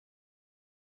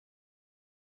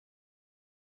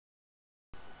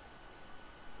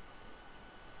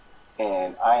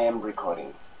And I am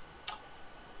recording.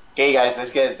 Okay, guys,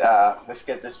 let's get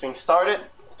this thing started.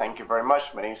 Thank you very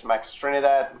much. My name is Max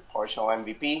Trinidad, PowerShell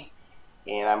MVP,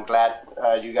 and I'm glad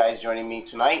you guys joining me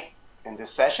tonight in this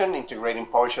session, integrating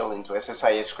PowerShell into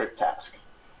SSIS script task.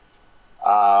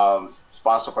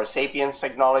 Sponsored by Sapiens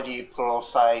Technology,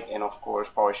 Pluralsight, and of course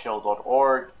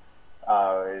PowerShell.org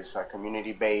is a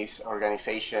community-based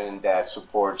organization that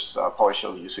supports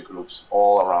PowerShell user groups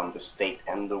all around the state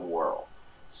and the world.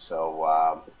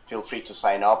 So feel free to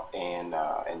sign up and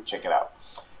check it out.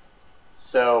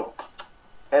 So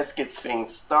let's get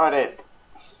things started.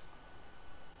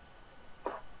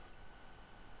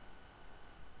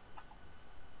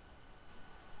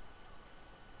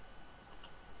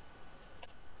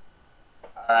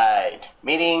 All right,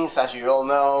 meetings, as you all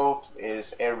know,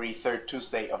 is every third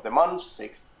Tuesday of the month,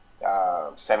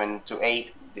 7 to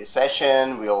 8 this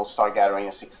session. We all start gathering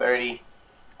at 6:30.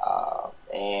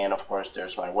 And of course,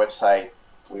 there's my website.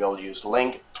 We all use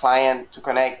Lync client to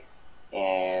connect.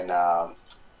 And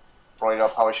Florida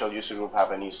PowerShell user group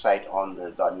have a new site on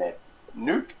their .NET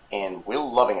Nuke, and we're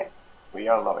loving it. We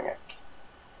are loving it.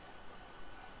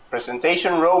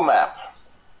 Presentation roadmap.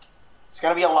 It's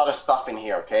going to be a lot of stuff in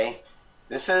here, okay?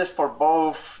 This is for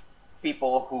both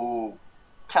people who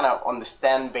kind of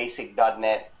understand basic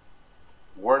 .NET,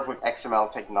 work with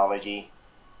XML technology,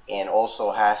 and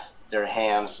also has their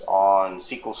hands on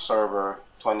SQL Server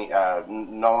 20,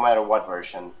 no matter what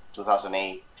version,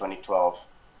 2008, 2012,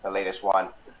 the latest one,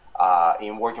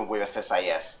 in working with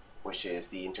SSIS, which is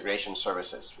the integration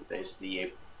services. It's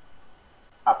the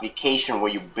application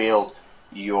where you build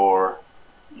your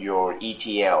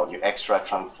ETL, your extract,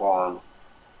 transform,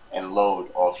 and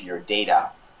load of your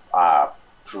data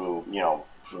through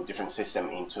different system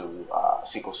into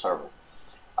SQL Server.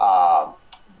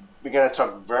 We're going to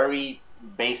talk very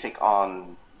basic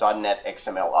on .NET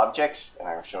XML objects, and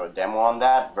I'll show a demo on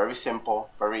that. Very simple,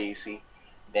 very easy.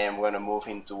 Then we're going to move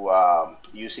into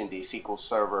using the SQL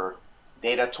Server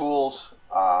data tools,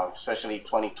 especially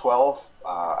 2012.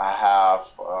 I have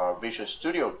Visual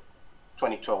Studio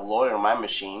 2012 loaded on my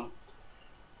machine,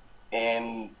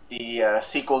 and the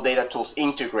SQL data tools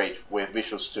integrate with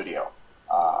Visual Studio.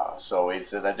 So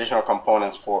it's an additional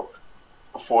components for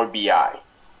BI.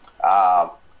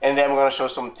 And then we're going to show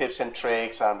some tips and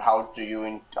tricks on how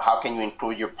can you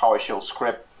include your PowerShell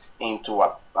script into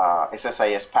a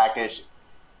SSIS package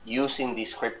using the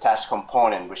script task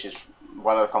component, which is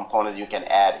one of the components you can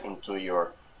add into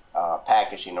your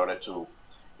package in order to,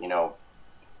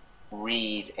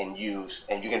 read and use,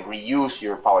 and you can reuse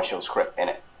your PowerShell script in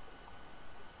it.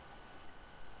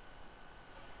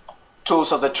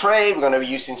 Tools of the trade, we're going to be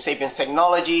using Sapiens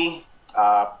Technology,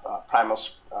 Primal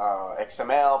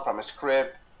XML, Primal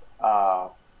Script,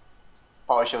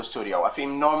 PowerShell Studio. I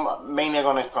think mainly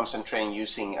going to concentrate on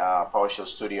using PowerShell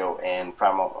Studio and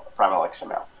Primal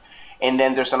XML. And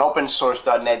then there's an open source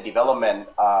 .NET development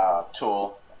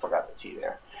tool. I forgot the T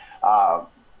there.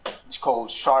 It's called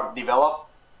Sharp Develop,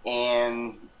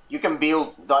 and you can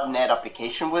build .NET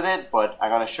application with it. But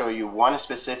I'm going to show you one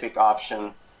specific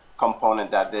option component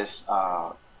that this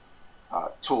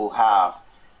tool have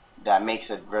that makes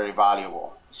it very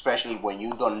valuable, especially when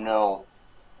you don't know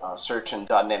certain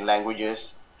 .NET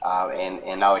languages,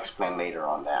 and I'll explain later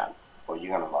on that, but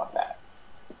you're going to love that.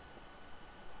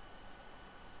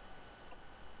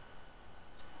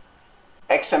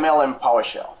 XML and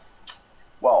PowerShell.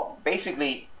 Well,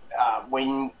 basically,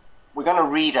 when we're going to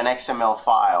read an XML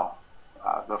file,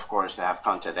 of course, they have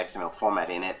content XML format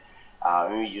in it,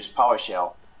 when we use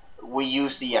PowerShell, we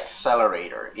use the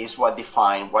accelerator. It's what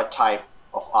defines what type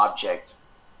of object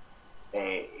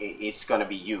it's going to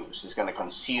be used. It's going to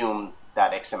consume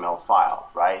that XML file,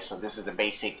 right? So this is the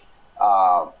basic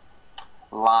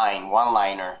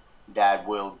one-liner that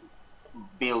will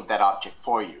build that object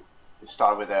for you.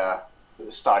 Start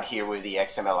here with the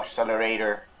XML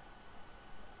accelerator.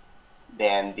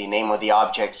 Then the name of the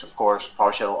object, of course,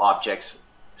 PowerShell objects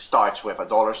starts with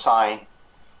a $sign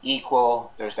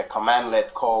equal. There's the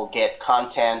commandlet called get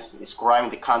content. It's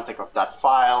grabbing the content of that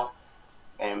file.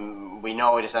 And we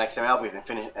know it is an XML because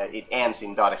it ends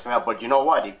in .xml. But you know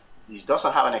what? If it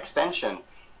doesn't have an extension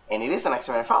and it is an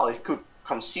XML file, it could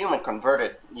consume and convert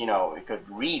it. It could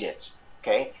read it.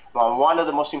 Okay. But one of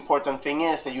the most important thing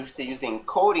is that you have to use the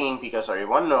encoding, because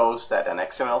everyone knows that an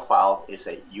XML file is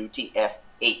a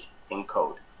UTF-8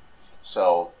 encode.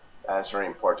 So that's very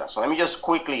important. So let me just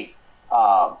quickly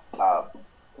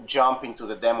jump into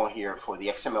the demo here for the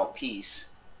XML piece.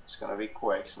 It's going to be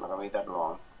quick. It's not going to be that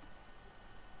long.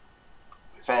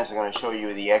 First, I'm going to show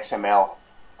you the XML,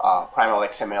 Primal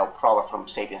XML product from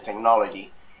Sapiens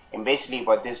Technology. And basically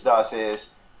what this does is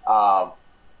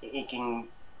it can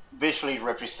visually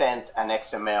represent an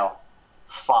XML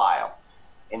file.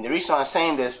 And the reason I'm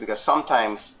saying this because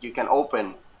sometimes you can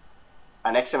open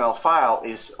an XML file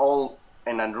is all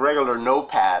in a regular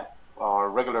notepad or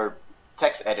regular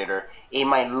text editor. It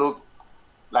might look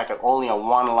like only a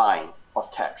one line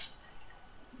of text.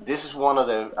 This is one of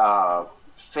the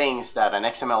things that an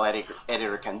XML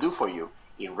editor can do for you.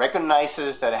 It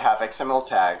recognizes that I have XML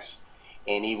tags,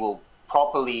 and it will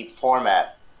properly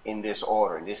format in this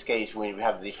order. In this case, we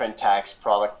have the different tags,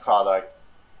 product,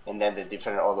 and then the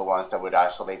different other ones that would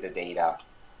isolate the data,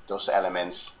 those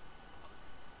elements.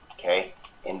 Okay,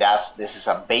 and this is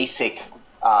a basic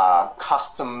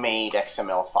custom-made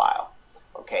XML file.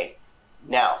 Okay,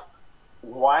 now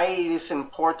why it is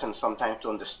important sometimes to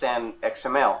understand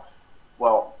XML?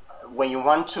 Well, when you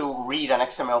want to read an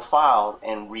XML file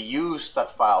and reuse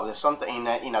that file, there's something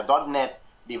in a .NET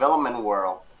development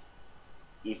world.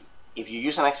 If you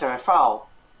use an XML file,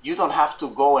 you don't have to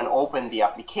go and open the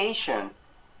application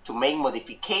to make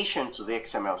modification to the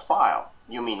XML file.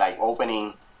 You mean like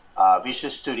opening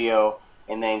Visual Studio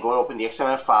and then go open the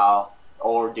XML file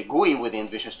or the GUI within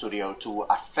Visual Studio to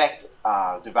affect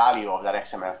the value of that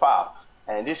XML file.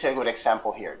 And this is a good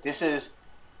example here. This is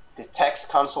the text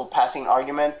console passing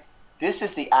argument. This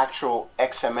is the actual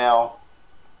XML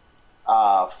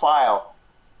file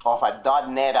of a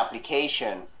 .NET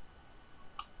application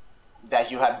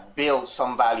that you have built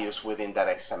some values within that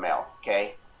XML,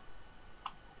 okay?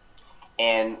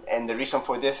 And the reason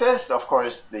for this is, of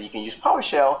course, that you can use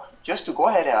PowerShell just to go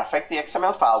ahead and affect the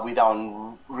XML file without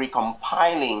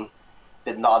recompiling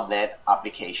the .NET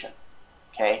application,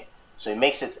 okay? So it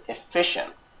makes it efficient,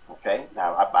 okay?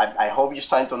 Now, I hope you're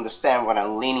starting to understand what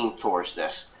I'm leaning towards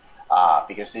this,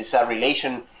 because it's a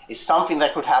relation, it's something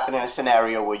that could happen in a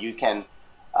scenario where you can,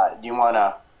 you want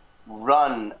to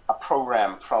run a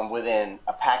program from within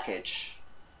a package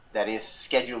that is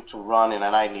scheduled to run in a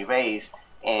nightly base,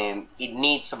 and it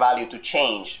needs a value to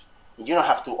change. You don't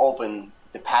have to open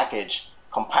the package,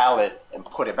 compile it, and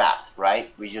put it back,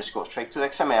 right? We just go straight to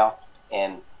XML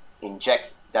and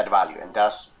inject that value, and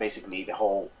that's basically the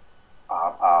whole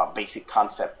basic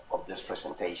concept of this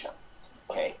presentation.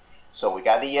 Okay, so we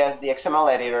got the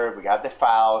XML editor, we got the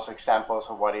files, examples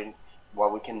of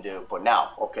what we can do. But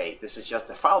now, okay, this is just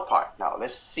the file part. Now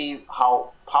let's see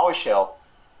how PowerShell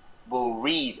will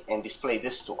read and display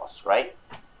this to us, right?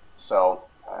 So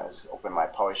let's open my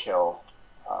PowerShell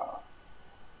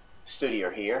Studio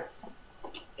here,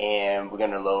 and we're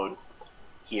going to load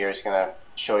here. It's going to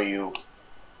show you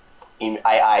in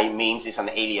II means it's an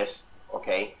alias,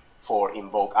 okay, for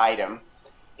invoke item,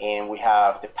 and we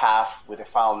have the path with the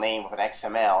file name of an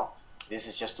XML. This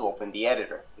is just to open the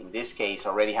editor. In this case, I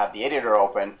already have the editor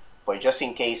open, but just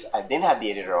in case I didn't have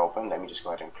the editor open, let me just go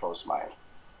ahead and close my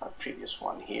previous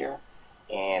one here.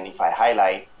 And if I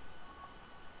highlight,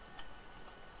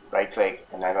 right click,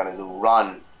 and I'm going to do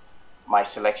run my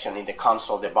selection in the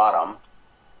console at the bottom.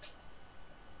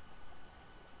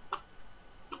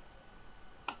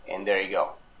 And there you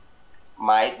go.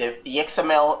 The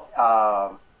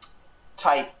XML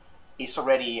type is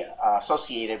already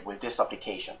associated with this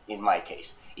application. In my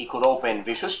case, it could open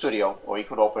Visual Studio, or it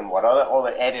could open what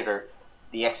other editor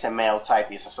the XML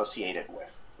type is associated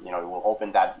with. You know, it will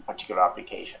open that particular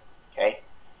application. Okay,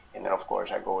 and then of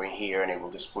course I go in here and it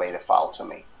will display the file to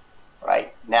me.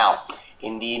 Right now,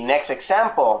 in the next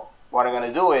example, what I'm going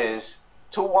to do is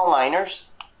two one-liners.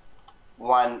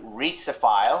 One reads the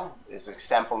file. This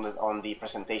example on the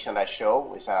presentation I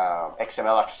show is a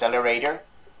XML accelerator.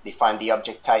 Define the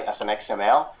object type as an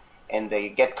XML, and the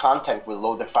get content will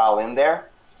load the file in there.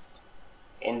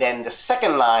 And then the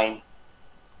second line,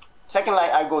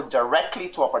 I go directly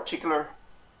to a particular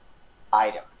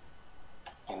item.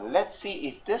 And let's see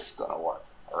if this is gonna work.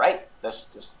 All right, let's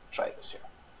just try this here.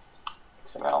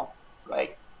 XML,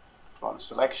 right? Run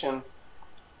selection.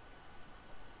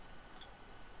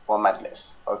 Format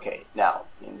list. Okay, now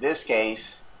in this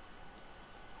case,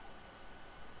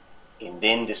 it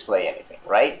didn't display anything,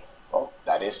 right? Well,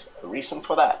 that is a reason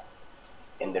for that.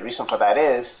 And the reason for that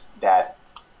is that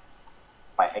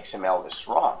my XML is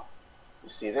wrong. You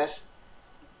see this?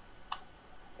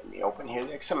 Let me open here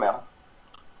the XML.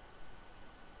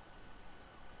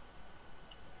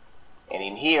 And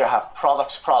in here I have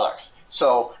products.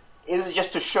 So it's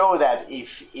just to show that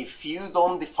if you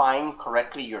don't define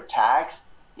correctly your tags,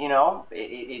 you know,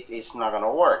 it's not going to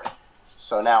work.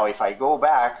 So now if I go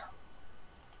back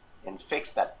and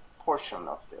fix that portion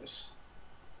of this,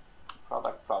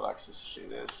 products, let's do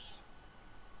this,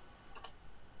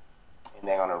 and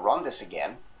then I'm going to run this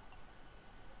again.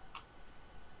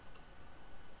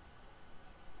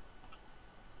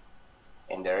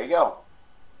 And there you go.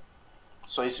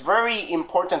 So it's very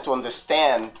important to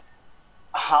understand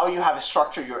how you have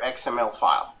structured your XML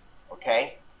file,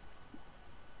 okay?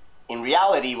 In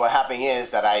reality, what happened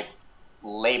is that I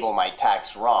label my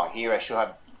tags wrong. Here I should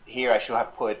have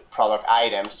put product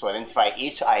items to identify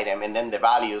each item, and then the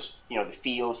values, the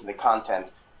fields and the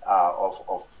content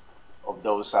of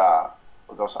those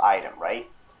items, right?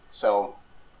 So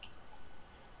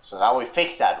now we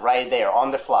fix that right there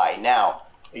on the fly. Now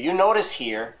you notice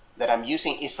here that I'm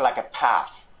using, it's like a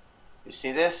path. You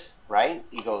see this, right?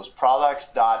 It goes products,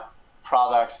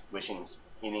 which in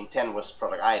intent was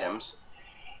product items.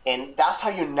 And that's how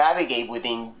you navigate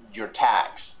within your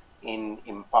tags in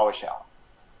PowerShell.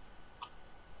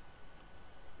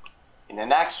 In the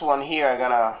next one here, I'm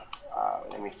gonna,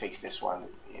 let me fix this one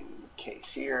in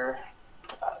case here.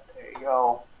 There you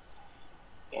go.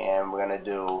 And we're gonna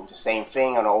do the same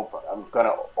thing. I'm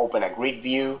gonna open a grid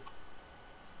view.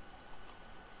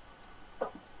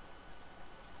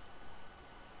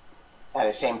 At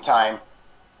the same time,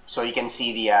 so you can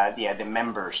see the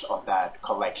members of that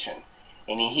collection.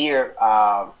 And in here,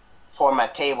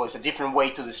 format table is a different way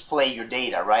to display your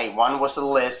data, right? One was a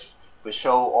list, which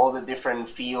show all the different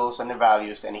fields and the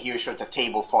values, and here shows the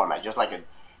table format, just like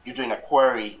you're doing a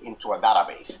query into a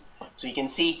database. So you can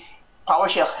see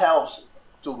PowerShell helps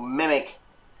to mimic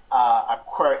a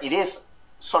query. It is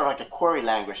sort of like a query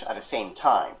language at the same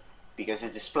time, because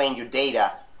it's displaying your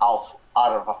data out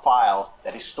of a file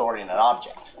that is stored in an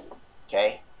object,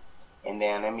 okay? And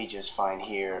then let me just find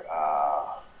here,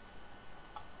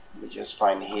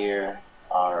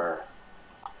 our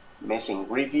missing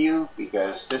grid view,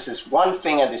 because this is one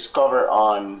thing I discovered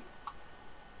on,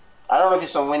 I don't know if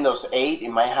it's on Windows 8, it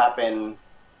might happen,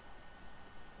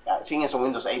 I think it's on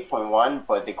Windows 8.1,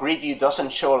 but the grid view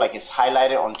doesn't show like it's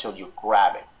highlighted until you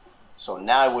grab it. So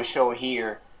now it will show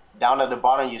here, down at the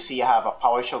bottom you see I have a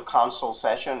PowerShell console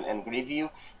session and grid view.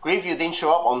 Grid view didn't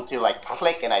show up until I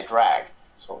click and I drag.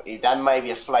 So that might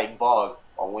be a slight bug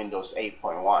on Windows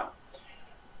 8.1.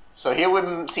 So here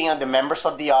we're seeing the members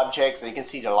of the objects, and you can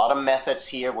see a lot of methods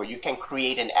here where you can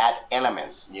create and add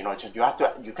elements. You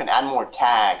can add more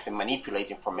tags and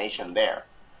manipulate information there.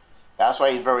 That's why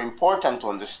it's very important to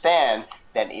understand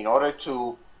that in order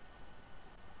to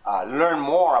learn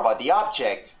more about the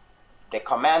object, the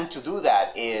command to do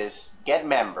that is get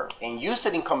member, and use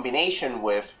it in combination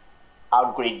with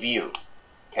our grid view.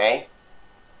 Okay.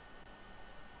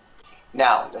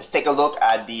 Now let's take a look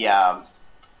at the at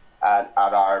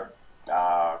our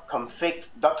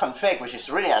 .config, which is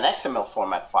really an XML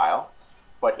format file,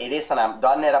 but it is an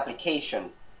 .NET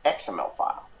application XML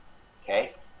file.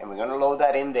 Okay, and we're going to load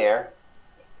that in there,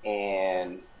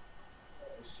 and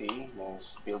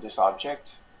let's build this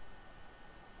object.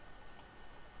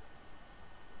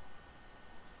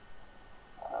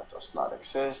 Does not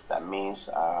exist. That means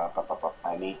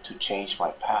I need to change my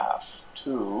path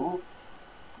to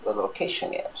where the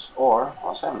location is, or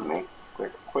let me make a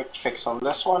quick fix on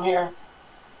this one here.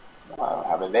 I don't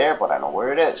have it there, but I know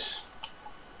where it is.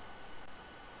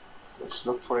 Let's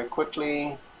look for it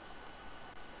quickly.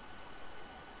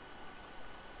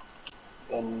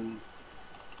 Then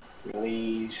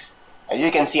release. As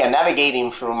you can see, I'm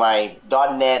navigating through my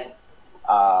 .NET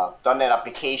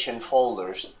application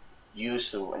folders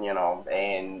used to,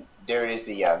 and there is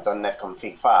the .NET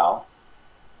config file.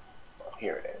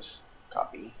 Here it is.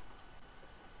 Copy.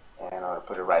 And I'm going to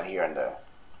put it right here in the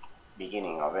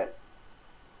beginning of it.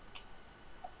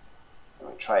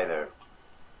 Let me try it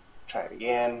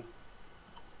again.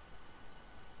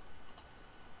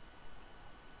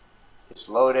 It's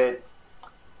loaded,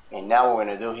 and now what we're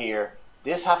going to do here,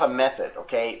 this have a method,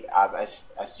 okay?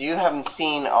 As you haven't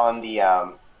seen on the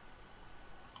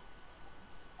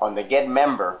get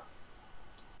member,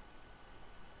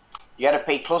 you got to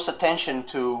pay close attention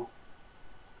to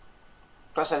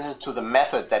the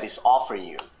method that is offering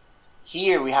you.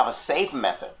 Here we have a save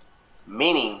method,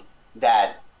 meaning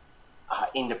that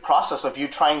in the process of you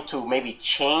trying to maybe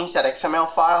change that XML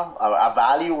file, a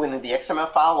value within the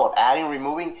XML file, or adding,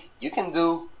 removing, you can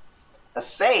do a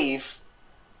save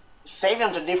it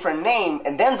under a different name,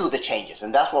 and then do the changes.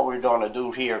 And that's what we're going to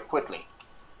do here quickly,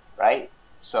 right?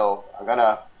 So I'm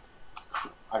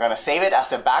gonna save it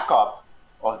as a backup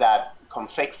of that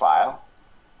config file.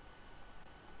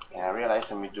 And I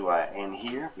realized, let me do an end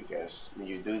here, because when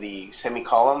you do the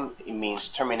semicolon, it means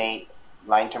terminate,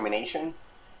 line termination.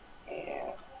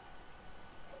 And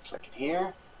click it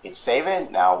here. It's save it.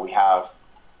 Now we have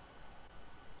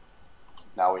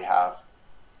a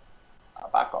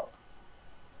backup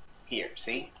here.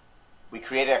 See, we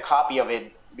created a copy of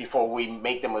it before we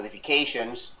make the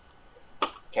modifications,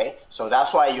 Okay, so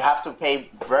that's why you have to pay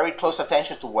very close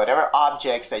attention to whatever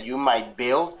objects that you might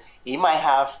build. It might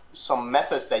have some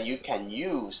methods that you can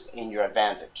use in your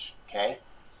advantage. Okay,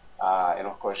 and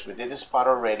of course we did this part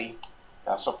already.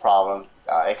 That's no problem.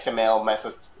 XML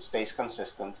method stays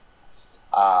consistent.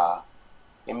 Let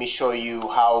me show you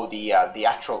how the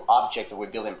actual object that we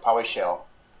build in PowerShell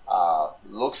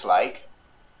looks like.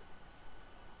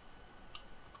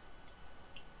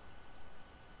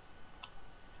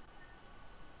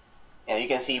 And you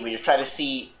can see when you try to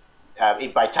see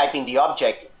by typing the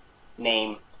object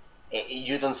name,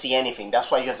 you don't see anything. That's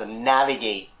why you have to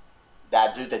navigate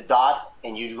that, do the dot,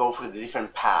 and you go through the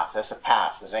different path. That's a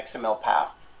path. There's an XML path.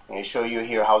 And I show you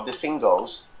here how this thing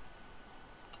goes.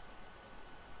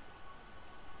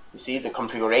 You see the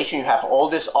configuration. You have all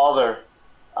this other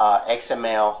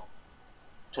XML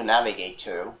to navigate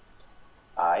to.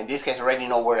 In this case, I already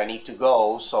know where I need to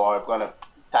go, so I'm going to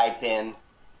type in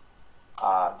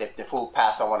the full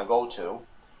path I want to go to.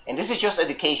 And this is just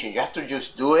education. You have to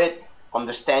just do it,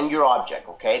 understand your object,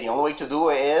 okay? The only way to do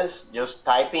it is just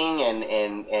typing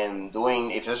and doing.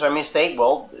 If there's a mistake,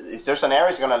 well, if there's an error,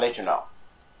 it's going to let you know.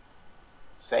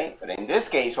 See? But in this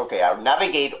case, okay, I'll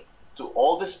navigate to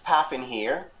all this path in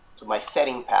here, to my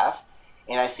setting path,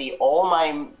 and I see all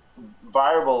my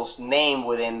variables named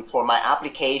within for my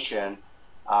application,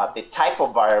 the type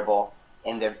of variable,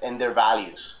 and their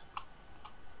values.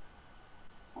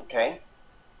 Okay,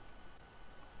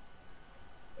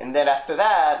 and then after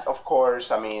that, of course,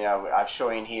 I mean, I'm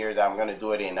showing here that I'm going to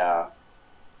do it in a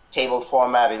table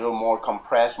format, a little more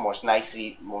compressed, more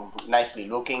nicely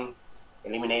looking,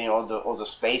 eliminating all the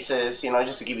spaces, you know,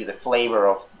 just to give you the flavor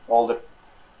of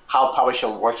how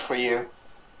PowerShell works for you.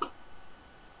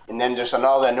 And then there's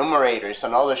another enumerator, it's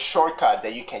another shortcut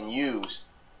that you can use.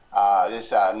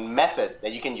 There's a method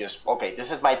that you can just, okay,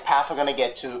 this is my path I'm going to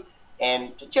get to.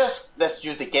 And just let's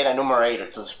use the get enumerator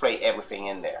to display everything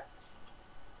in there.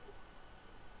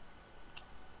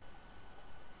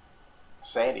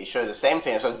 Say it shows the same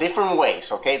thing. So different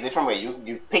ways, okay? Different way.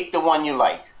 You pick the one you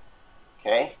like,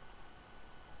 okay?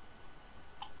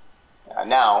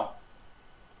 Now,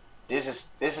 this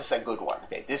is a good one.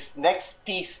 Okay, this next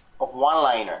piece of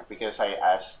one-liner, because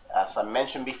as I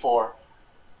mentioned before,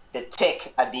 the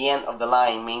tick at the end of the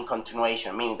line means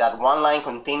continuation, meaning that one line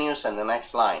continues and the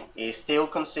next line is still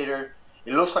considered.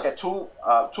 It looks like a two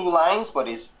lines, but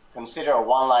it's considered a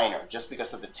one-liner just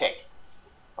because of the tick.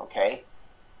 Okay,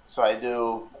 so I'm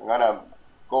gonna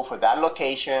go for that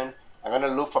location. I'm gonna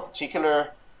look for a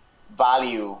particular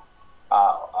value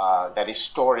that is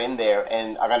stored in there,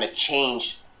 and I'm gonna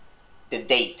change the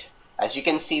date. As you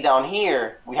can see down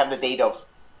here, we have the date of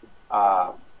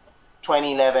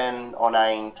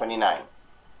 2011-09-29,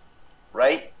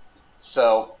 right?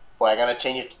 So we're gonna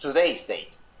change it to today's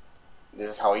date. This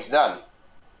is how it's done.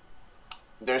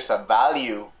 There's a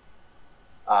value.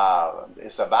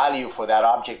 It's a value for that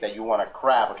object that you want to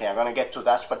grab. Okay, I'm gonna get to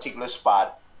that particular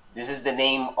spot. This is the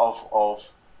name of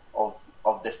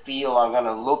the field I'm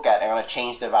gonna look at. I'm gonna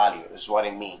change the value. Is what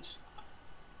it means.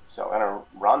 So I'm gonna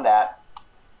run that.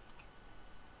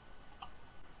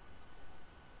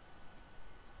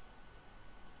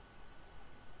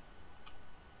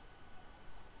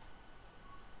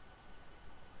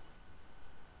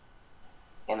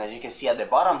 And as you can see at the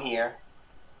bottom here,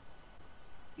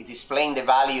 it's displaying the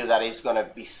value that is going to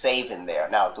be saved in there.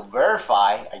 Now to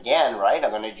verify, again, right,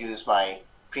 I'm going to use my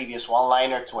previous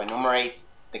one-liner to enumerate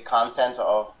the content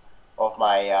of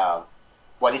my,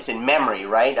 what is in memory,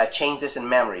 right? I changed this in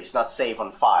memory. It's not saved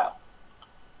on file.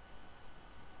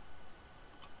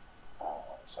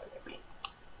 So let me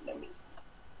get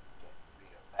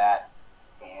rid of that.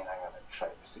 And I'm going to try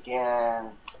this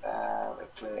again.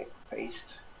 Right click,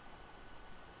 paste.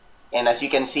 And as you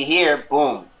can see here,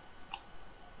 boom,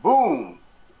 boom,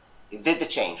 it did the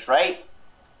change, right?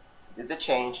 It did the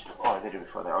change. Oh, I did it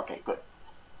before there. Okay, good.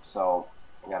 So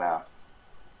I'm gonna,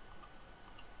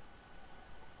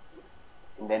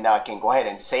 and then I can go ahead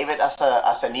and save it as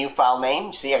a new file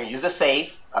name. See, I can use the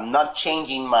save. I'm not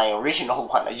changing my original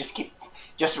one. I just keep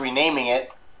renaming it.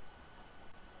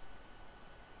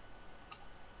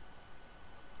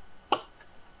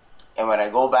 And when I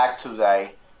go back to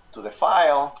the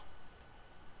file,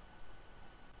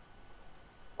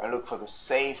 I look for the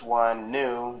save one,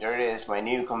 new. There it is, my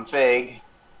new config.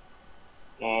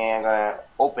 And I'm gonna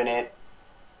open it.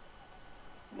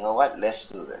 You know what? Let's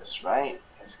do this, right?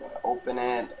 It's gonna open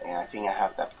it, and I think I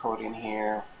have that code in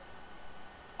here.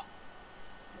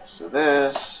 Let's do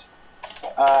this.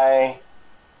 And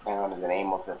go to the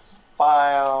name of the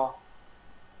file.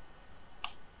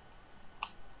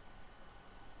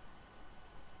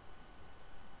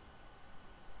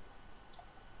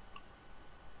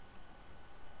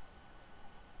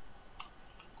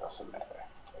 doesn't matter.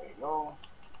 There you go.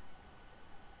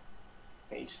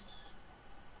 Paste.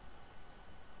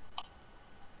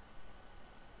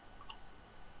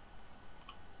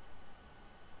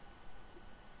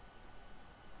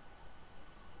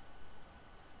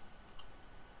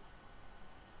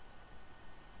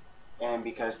 And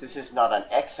because this is not an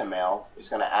XML, it's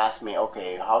going to ask me,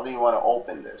 okay, how do you want to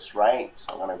open this, right?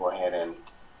 So I'm going to go ahead and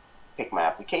pick my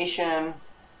application.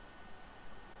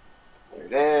 There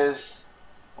it is.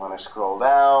 I'm going to scroll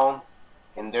down,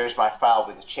 and there's my file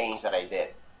with the change that I did.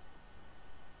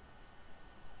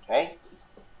 Okay?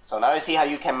 So now you see how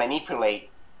you can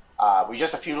manipulate, with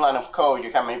just a few lines of code,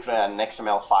 you can manipulate an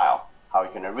XML file. How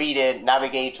you're going to read it,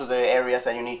 navigate to the areas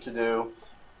that you need to do.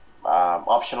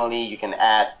 Optionally, you can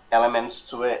add elements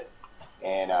to it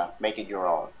and make it your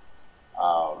own.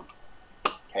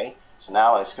 Okay, so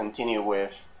now let's continue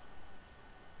with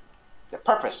the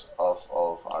purpose of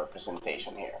our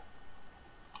presentation here.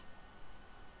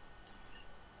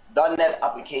 .NET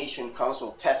Application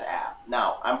Console Test App.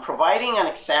 Now, I'm providing an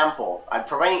example. I'm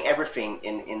providing everything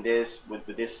in this with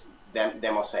this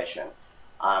demo session.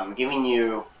 I'm giving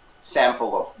you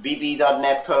sample of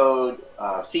VB.NET code,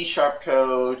 C#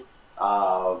 code.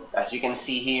 As you can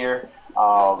see here,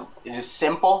 it is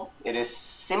simple. It is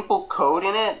simple code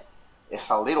in it. It's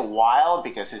a little wild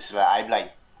because I like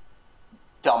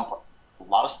dump a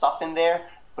lot of stuff in there.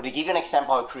 But to give you an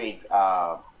example, I'll create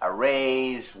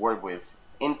arrays, work with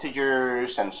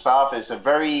integers and stuff. It's a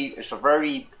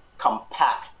very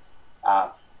compact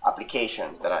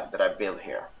application that I built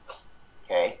here.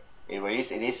 Okay, it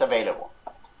is available.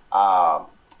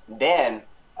 Then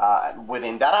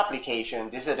within that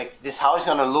application, this is how it's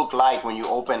going to look like when you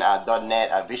open a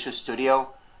 .NET Visual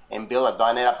Studio and build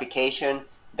a .NET application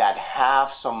that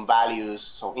have some values,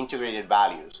 some integrated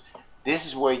values. This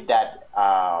is where that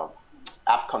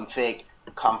app config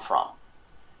come from.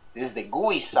 This is the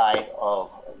GUI side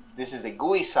of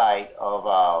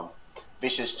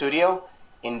Visual Studio,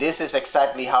 and this is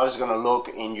exactly how it's going to look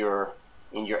in your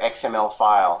XML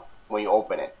file when you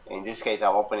open it. In this case,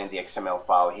 I'm opening the XML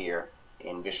file here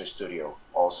in Visual Studio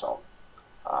also,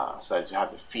 so that you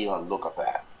have the feel and look of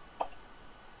that.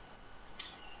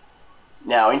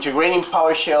 Now, integrating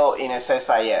PowerShell in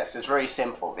SSIS is very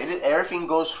simple. Everything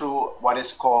goes through what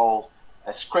is called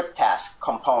a script task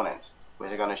component, which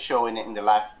they're going to show in the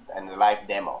live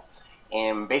demo.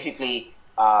 And basically,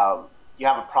 you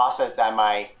have a process that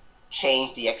might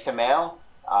change the XML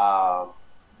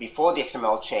before the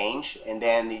XML change, and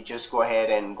then you just go ahead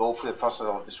and go through the process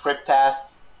of the script task,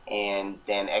 and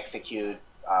then execute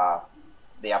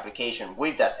the application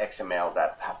with that XML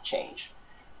that have changed.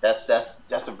 That's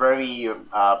the very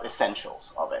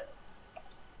essentials of it.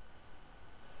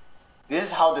 This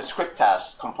is how the script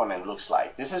task component looks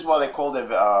like. This is what they call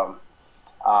the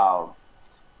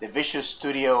Visual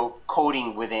Studio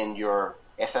coding within your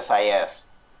SSIS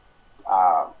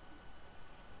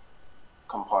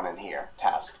component here,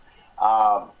 task.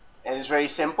 It is very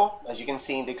simple. As you can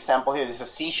see in the example here, this is a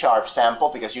C# sample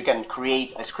because you can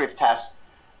create a script task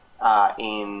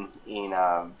in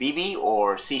VB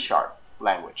or C#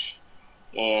 language.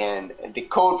 And the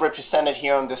code represented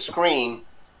here on the screen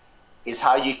is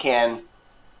how you can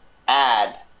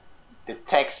add the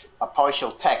text, a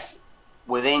PowerShell text,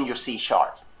 within your C#.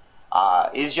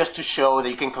 It's just to show that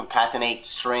you can concatenate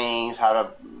strings, how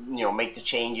to make the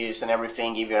changes and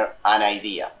everything, give you an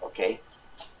idea. Okay,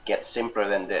 gets simpler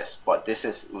than this, but this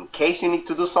is in case you need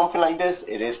to do something like this.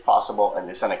 It is possible, and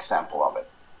this is an example of it.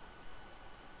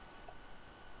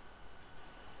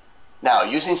 Now,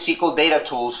 using SQL Data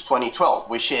Tools 2012,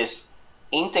 which is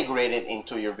integrated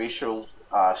into your Visual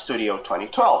Studio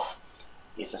 2012.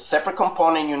 It's a separate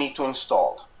component you need to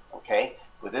install. Okay,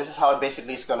 but this is how it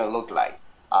basically is going to look like.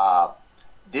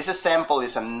 This sample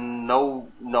is a no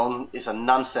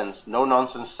nonsense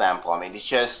sample. I mean, it's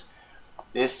just,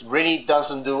 this really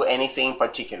doesn't do anything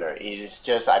particular. It's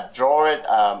just I draw it,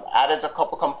 added a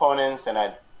couple components, and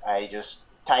I just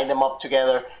tie them up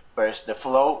together. But the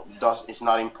flow is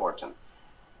not important.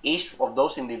 Each of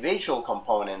those individual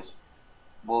components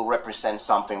will represent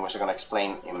something which I'm going to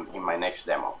explain in my next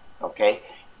demo. Okay,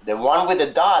 the one with the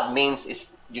dot means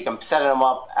you can set them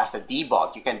up as a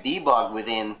debug. You can debug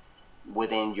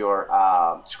within your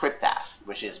script task,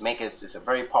 which is a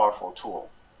very powerful tool.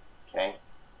 Okay.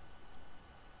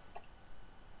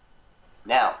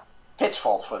 Now,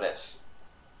 pitfalls for this.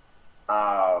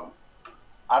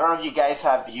 I don't know if you guys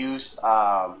have used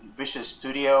Visual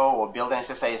Studio or built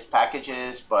SSIS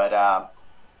packages, but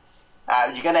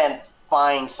you're gonna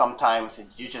find sometimes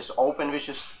you just open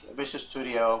Visual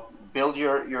Studio, build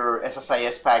your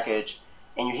SSIS package,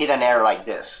 and you hit an error like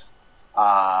this.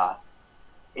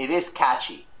 it is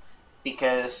catchy,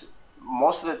 because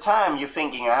most of the time you're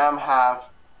thinking I have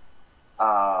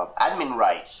admin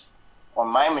rights on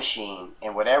my machine,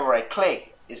 and whatever I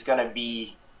click is going to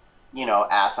be,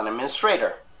 as an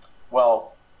administrator.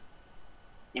 Well,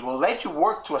 it will let you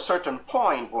work to a certain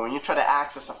point, but when you try to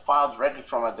access a file directly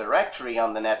from a directory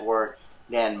on the network,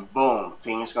 then boom,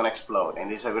 things going to explode. And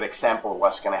this is a good example of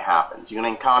what's going to happen. You're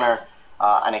going to encounter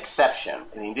an exception.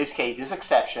 And in this case, this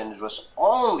exception was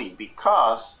only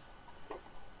because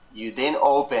you didn't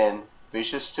open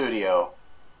Visual Studio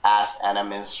as an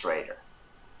administrator.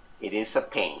 It is a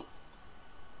pain.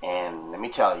 And let me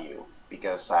tell you,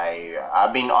 because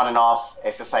I've been on and off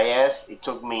SSIS, it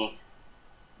took me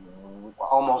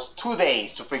almost 2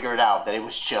 days to figure it out that it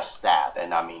was just that.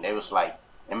 And I mean, it was like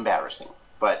embarrassing.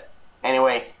 But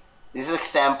anyway, this is an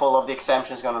example of the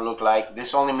exception is going to look like.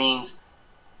 This only means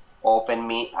open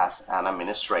me as an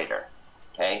administrator.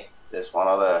 Okay, this is one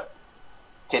of the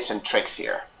tips and tricks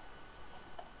here.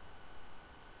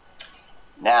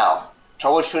 Now,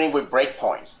 troubleshooting with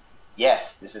breakpoints.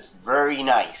 Yes, this is very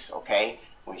nice. Okay,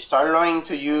 when you start learning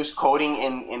to use coding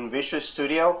in Visual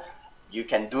Studio, you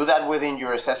can do that within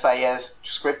your SSIS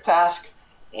script task,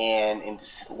 and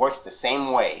it works the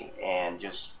same way. And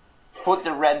just put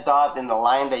the red dot in the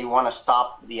line that you want to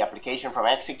stop the application from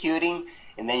executing,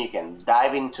 and then you can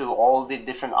dive into all the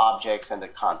different objects and the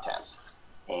contents.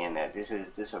 And this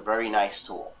is a very nice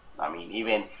tool. I mean,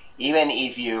 even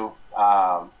if you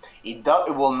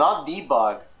it will not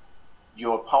debug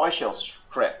your PowerShell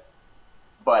script,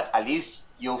 but at least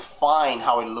you'll find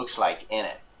how it looks like in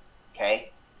it. Okay.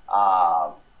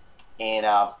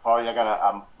 Probably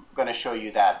I'm gonna show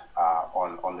you that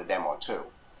on the demo too.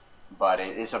 But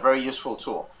it's a very useful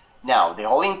tool. Now, the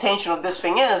whole intention of this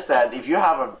thing is that if you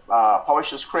have a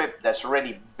PowerShell script that's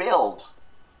already built,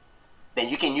 then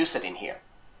you can use it in here.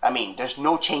 I mean, there's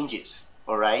no changes,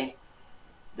 all right?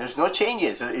 There's no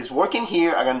changes. It's working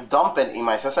here. I'm gonna dump it in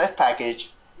my SSIS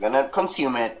package. I'm gonna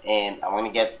consume it, and I'm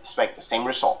gonna expect the same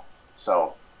result.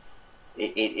 So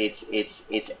it's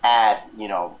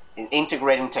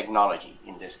integrating technology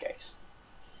in this case.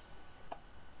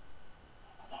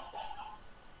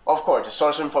 Of course, the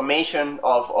source information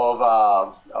of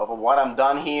what I'm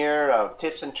done here,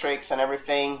 tips and tricks and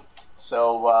everything.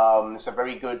 So it's a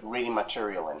very good reading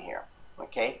material in here.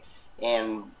 Okay,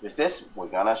 and with this, we're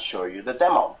gonna show you the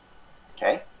demo.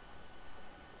 Okay.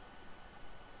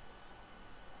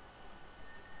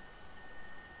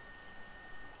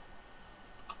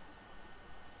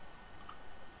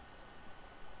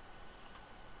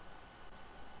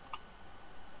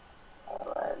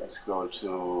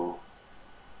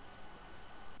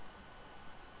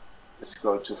 Let's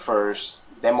go to first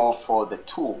demo for the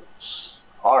tools.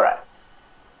 All right.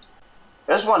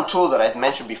 There's one tool that I've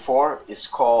mentioned before. It's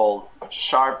called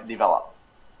Sharp Develop.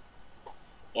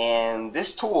 And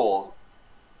this tool,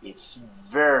 it's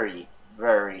very,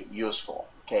 very useful.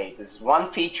 Okay, there's one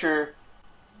feature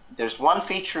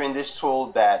in this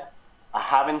tool that I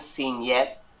haven't seen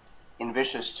yet in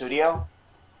Visual Studio,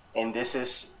 and this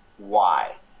is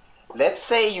why. Let's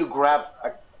say you grab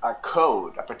a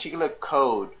code, a particular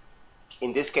code.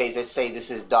 In this case, let's say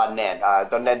this is .NET,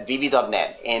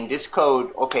 VB.NET, and this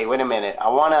code. Okay, wait a minute. I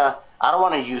don't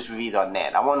want to use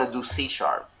VB.NET. I want to do C#.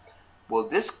 Well,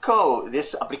 this code,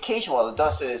 this application, what it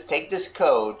does is take this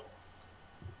code,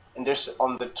 and there's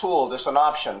on the tool there's an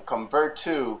option, convert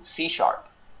to C#.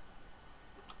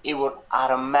 It will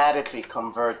automatically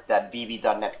convert that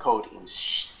VB.NET code in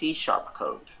C#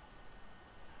 code.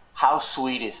 How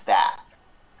sweet is that?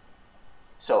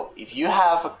 So if you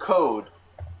have a code,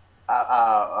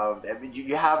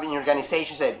 you have in your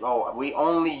organization say, oh, we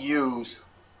only use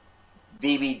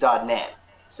VB.NET.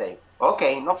 Say,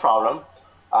 okay, no problem.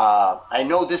 I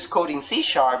know this code in C#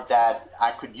 that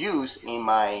I could use in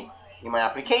my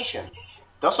application.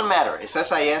 Doesn't matter. It's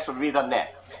SSIS or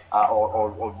VB.NET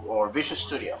or Visual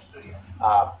Studio.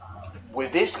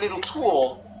 With this little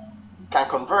tool, can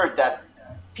convert that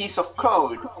piece of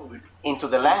code into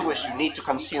the language you need to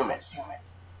consume it.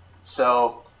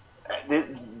 So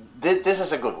this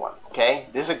is a good one. Okay,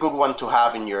 this is a good one to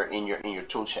have in your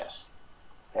tool chest.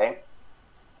 Okay.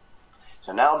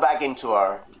 So now back into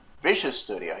our Visual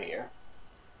Studio here,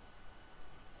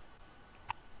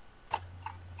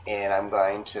 and I'm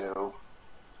going to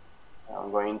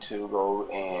go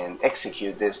and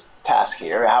execute this task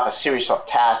here. I have a series of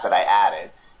tasks that I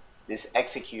added. This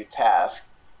execute task,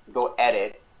 go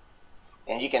edit,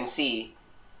 and you can see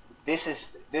this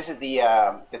is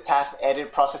the task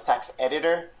edit process task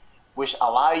editor, which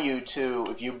allow you to,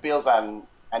 if you build an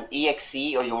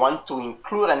exe or you want to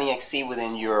include an exe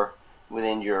within your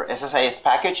SSIS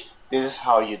package, this is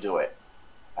how you do it.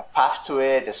 a path to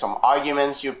it. There's some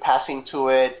arguments you're passing to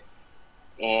it,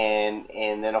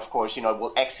 and then of course, you know, it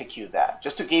will execute that.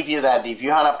 Just to give you that, if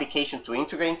you have an application to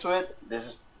integrate into it, this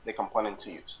is the component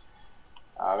to use.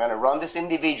 I'm going to run this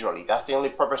individually. That's the only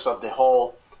purpose of the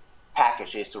whole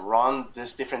package, is to run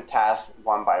these different tasks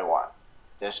one by one.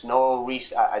 There's no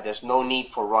need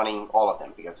for running all of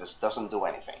them because this doesn't do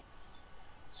anything.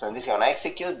 So in this, I'm going to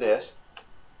execute this.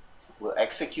 We'll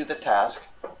execute the task,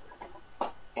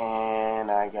 and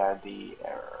I got the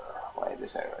error. Why is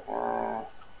this error?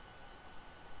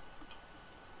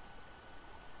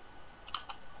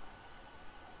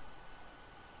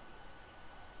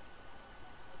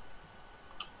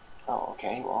 Oh,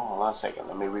 okay. Well, hold on a second.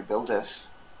 Let me rebuild this.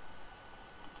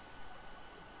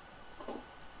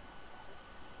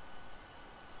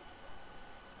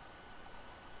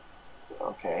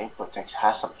 Okay,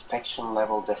 has a protection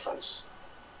level difference.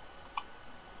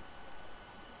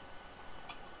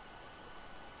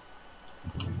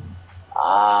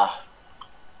 That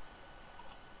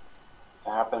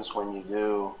happens when you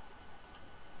do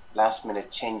last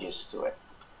minute changes to it.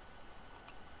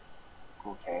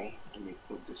 Okay, let me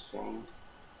put this thing,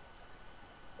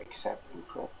 accept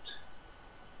encrypt.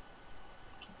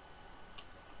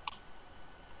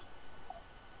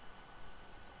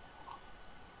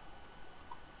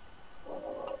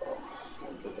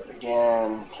 Do that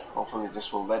again. Hopefully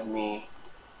this will let me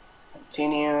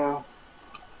continue.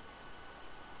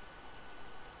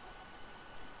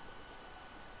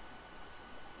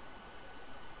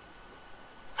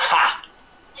 Ha!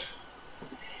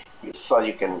 You thought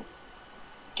you can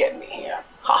get me here.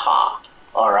 Haha.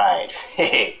 All right.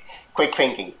 Quick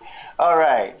thinking. All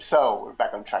right. So we're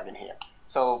back on track in here.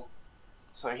 So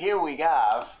here we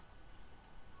have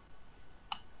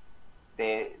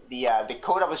the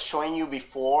code I was showing you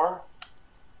before,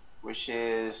 which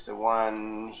is the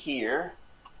one here.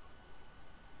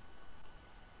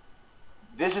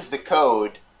 This is the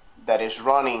code that is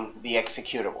running the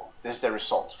executable. This is the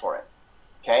result for it.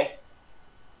 Okay.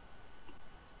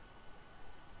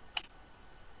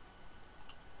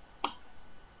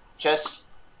 It's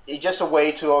just a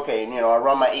way to, okay, you know, I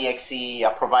run my exe,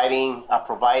 I'm providing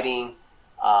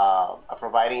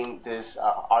this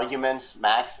arguments,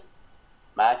 max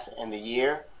and the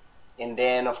year, and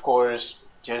then of course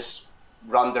just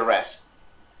run the rest.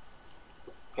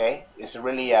 Okay, it's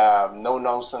really a no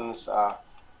nonsense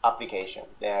application.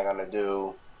 Then I'm gonna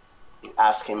do is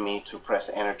asking me to press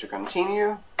enter to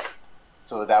continue,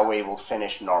 so that way it will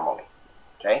finish normally.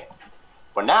 Okay.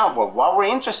 But now, what we're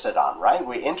interested on, right?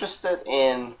 We're interested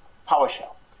in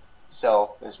PowerShell.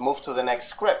 So let's move to the next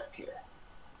script here.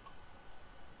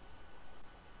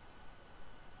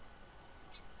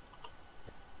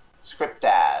 Script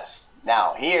as.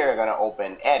 Now here, I'm gonna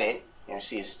open edit. You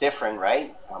see it's different,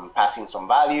 right? I'm passing some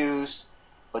values,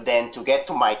 but then to get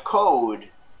to my code,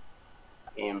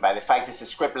 and by the fact this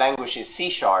script language is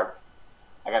C#, I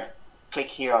gotta click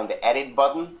here on the edit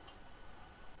button.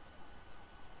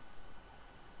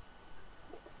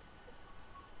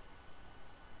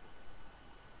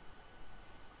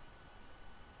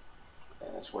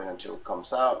 Let's wait until it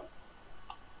comes out.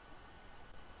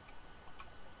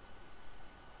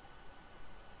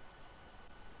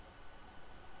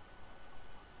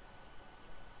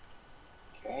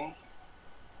 Okay.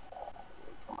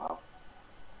 Come up.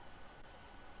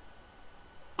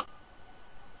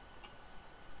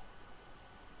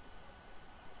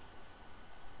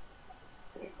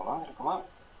 Did it come out? Did it come out?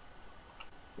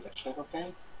 Did I click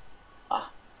OK?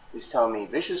 Ah, it's telling me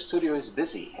Visual Studio is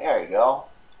busy. There you go.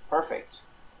 Perfect.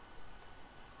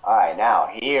 All right, now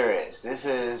here is this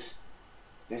is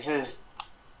the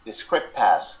script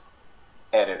task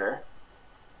editor.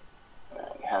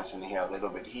 Enhance in here a little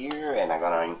bit here, and I'm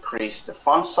gonna increase the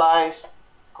font size.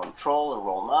 Control and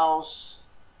roll mouse.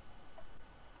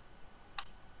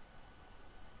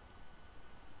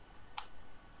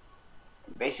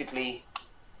 Basically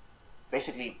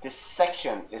this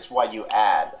section is what you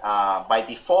add. By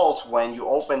default, when you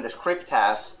open the script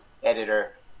task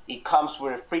editor, it comes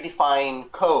with a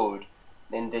predefined code,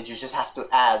 and then you just have to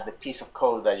add the piece of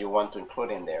code that you want to include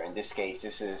in there. In this case,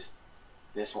 this is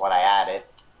what I added.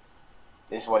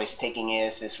 This is what it's taking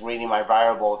is reading my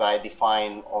variable that I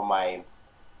define on my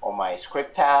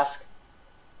script task,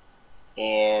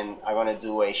 and I'm going to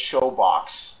do a show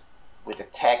box with a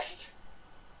text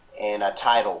and a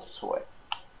title to it.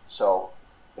 So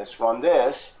let's run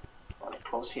this. I'm going to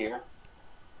close here.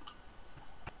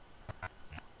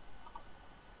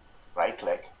 Right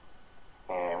click,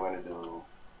 and we're going to do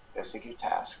execute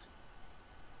task.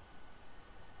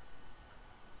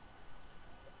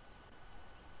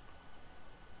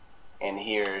 And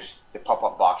here's the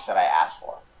pop-up box that I asked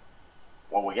for.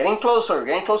 Well, we're getting closer. We're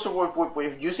getting closer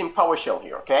with using PowerShell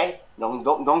here, okay?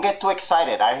 Don't get too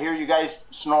excited. I hear you guys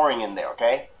snoring in there,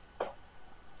 okay? All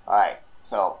right,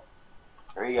 so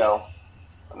here we go.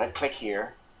 I'm gonna click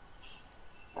here.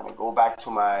 I'm gonna go back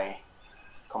to my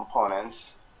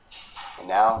components. And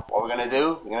now what we're gonna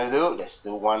do? Let's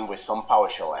do one with some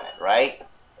PowerShell in it, right?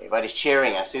 Everybody's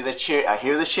cheering. I see the cheer. I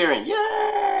hear the cheering.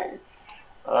 Yay!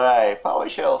 All right,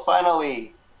 PowerShell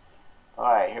finally.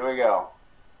 All right, here we go.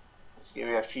 Let's give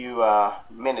it a few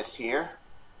minutes here.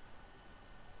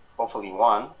 Hopefully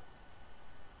one.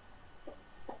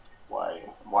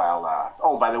 While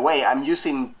oh, by the way, I'm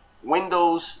using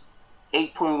Windows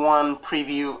 8.1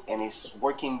 preview and it's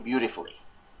working beautifully.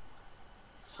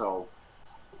 So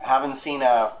I haven't seen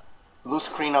a blue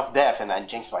screen of death and I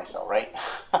jinxed myself, right?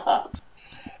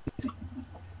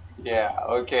 Yeah,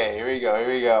 okay, here we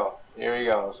go.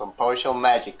 Some PowerShell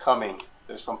magic coming.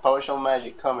 There's some PowerShell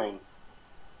magic coming.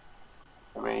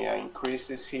 Let me increase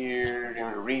this here,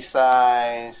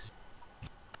 resize,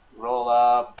 roll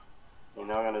up. And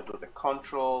now I'm going to do the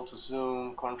control to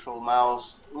zoom, control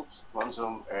mouse. Oops, one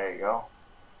zoom. There you go.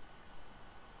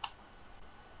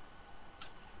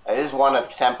 This is one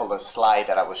example of the slide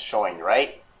that I was showing,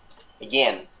 right?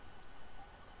 Again,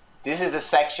 this is the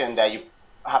section that you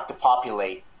have to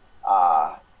populate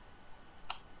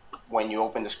when you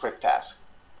open the script task.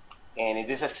 And in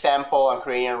this example, I'm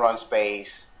creating a run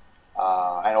space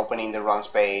and opening the run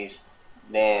space.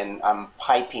 Then I'm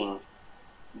piping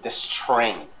the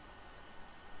string.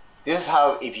 This is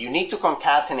how, if you need to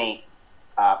concatenate,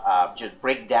 just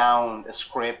break down a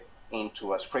script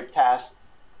into a script task,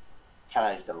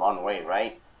 kind of is the long way,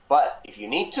 right? But if you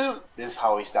need to, this is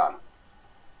how it's done.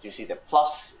 You see the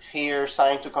plus here,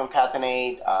 sign to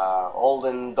concatenate,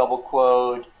 olden double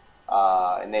quote,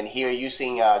 and then here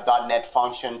using a .NET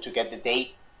function to get the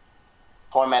date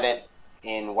formatted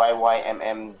in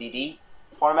YYMMDD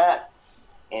format.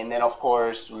 And then of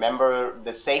course, remember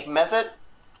the save method?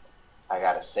 I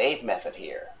got a save method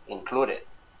here included.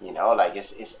 You know, like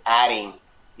it's adding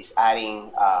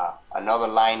another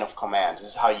line of command. This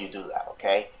is how you do that,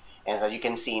 okay? And as you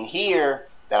can see in here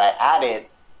that I added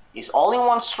is only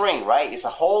one string, right? It's a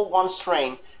whole one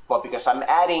string, but because I'm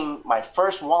adding my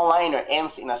first one-liner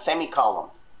ends in a semicolon,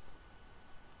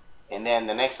 and then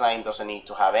the next line doesn't need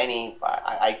to have any.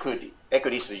 I could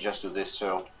easily just do this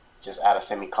too. Just add a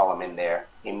semicolon in there.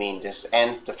 It means this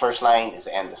end the first line, this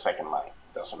end the second line.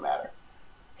 Doesn't matter.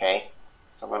 Okay,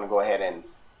 so I'm going to go ahead and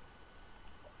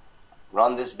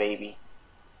run this baby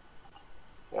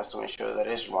just to ensure that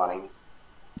it's running.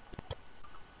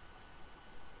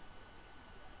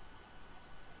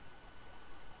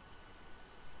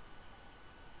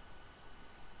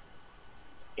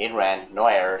 It ran, no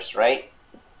errors, right?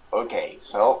 Okay,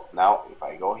 so now if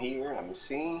I go here, let me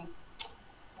see.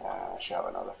 I should have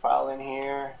another file in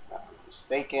here. I'm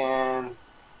mistaken.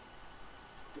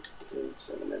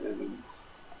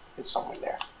 It's somewhere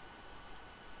there.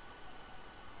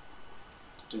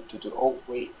 Oh,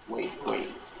 wait. There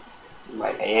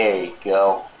you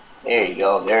go.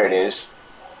 There it is.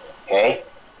 Okay?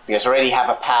 Because I already have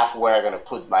a path where I'm going to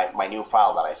put my new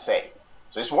file that I saved.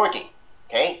 So it's working.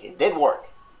 Okay? It did work.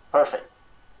 Perfect.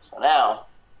 So now,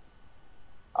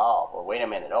 oh, well, wait a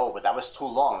minute. Oh, but that was too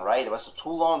long, right? It was too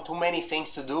long, too many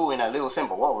things to do in a little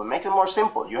simple. Well, it makes it more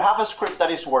simple. You have a script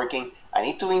that is working. I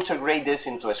need to integrate this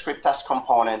into a script task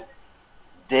component.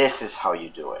 This is how you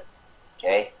do it.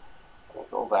 Okay? I'm going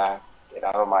to go back, get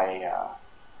out of my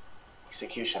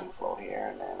execution flow here,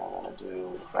 and then I'm going to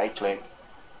do right click,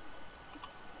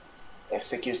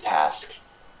 execute task.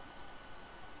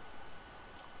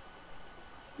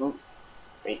 Ooh,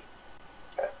 wait.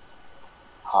 Okay.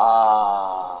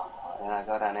 And I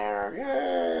got an error.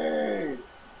 Yay!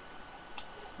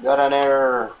 Got an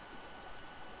error.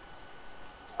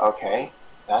 Okay,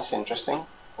 that's interesting.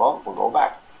 Well, we'll go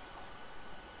back.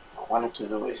 What I wanted to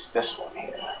do is this one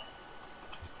here.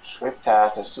 Script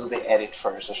task, let's do the edit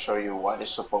first to show you what is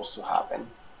supposed to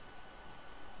happen.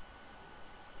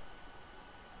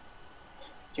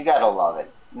 You gotta love it.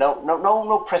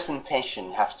 No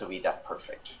presentation has to be that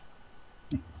perfect.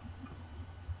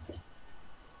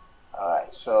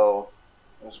 Alright, so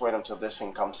let's wait until this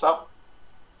thing comes up.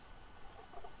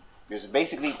 Because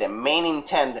basically the main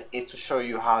intent is to show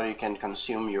you how you can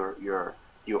consume your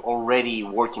already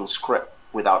working script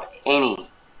without any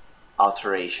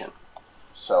alteration.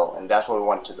 So, and that's what we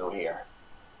want to do here.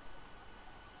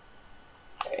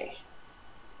 Okay.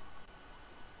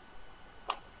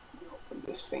 Open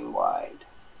this thing wide.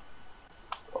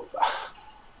 Go back.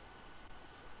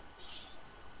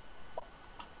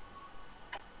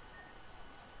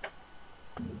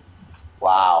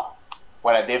 Wow.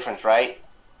 What a difference, right?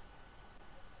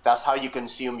 That's how you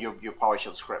consume your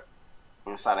PowerShell script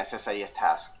inside SSIS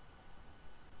task.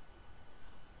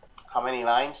 How many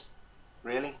lines?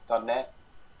 Really? .NET?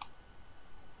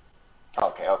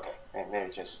 Okay, okay.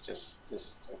 Maybe just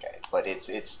okay. But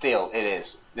it's still, it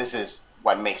is. This is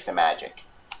what makes the magic.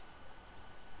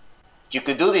 You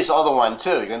could do this other one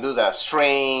too. You can do the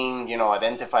string, you know,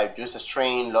 identify, use the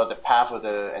string, load the path with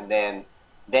the, and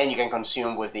then you can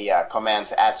consume with the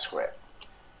commands add script.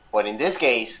 But in this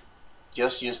case,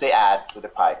 just use the add with the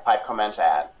pipe commands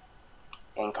add,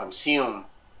 and consume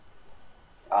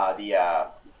the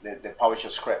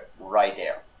PowerShell script right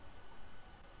there.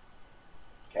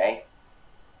 Okay,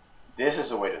 this is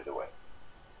the way to do it.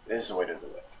 This is the way to do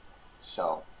it.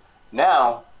 So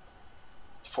now,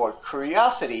 for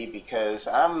curiosity, because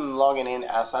I'm logging in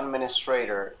as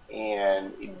administrator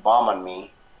and it bombed on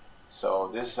me, so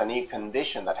this is a new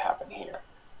condition that happened here.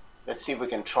 Let's see if we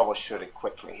can troubleshoot it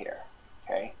quickly here.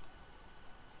 Okay.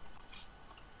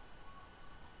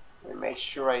 Let me make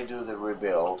sure I do the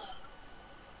rebuild.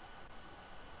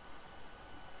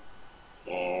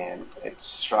 And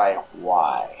let's try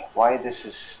why this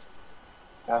is,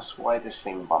 that's why this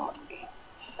thing bombed me.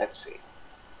 Let's see.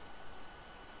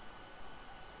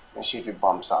 Let's see if it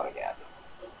bumps out again.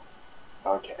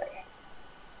 Okay.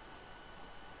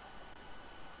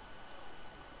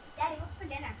 Daddy, what's for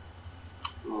dinner?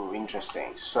 Ooh,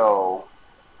 interesting. So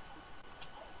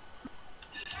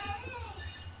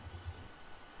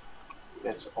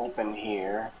let's open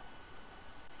here,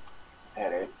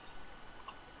 edit.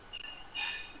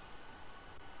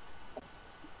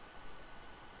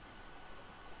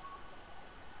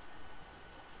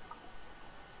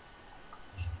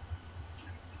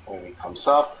 When it comes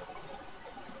up,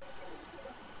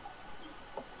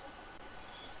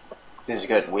 this is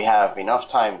good. We have enough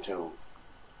time to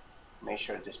make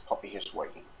sure this puppy here is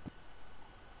working.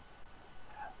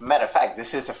 Matter of fact,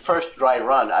 this is the first dry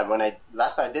run.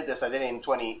 Last time I did this, I did it in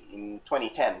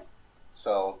 2010.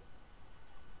 So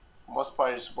most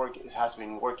part it has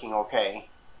been working okay.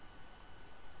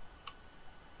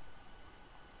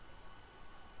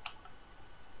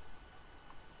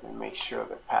 Let me make sure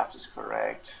the path is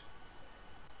correct.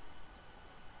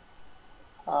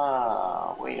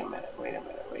 Wait a minute.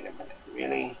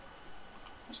 Really?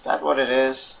 Is that what it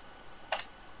is?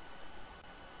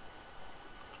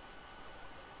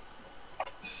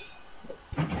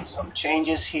 Okay, some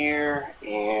changes here,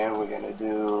 and we're gonna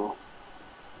do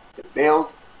the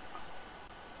build.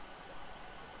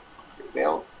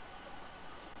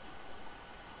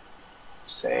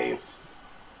 Save.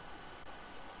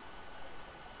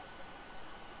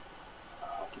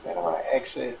 Then I'm gonna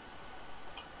exit.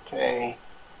 Okay.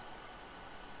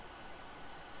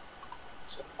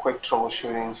 So quick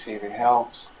troubleshooting, see if it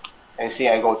helps. And see,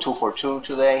 I go 2 for 2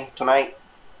 tonight.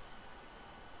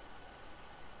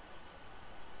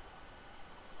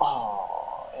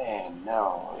 Oh, and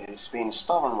no, it's being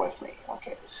stubborn with me.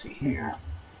 Okay, let's see here.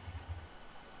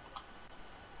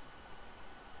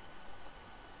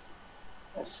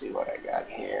 Let's see what I got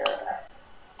here.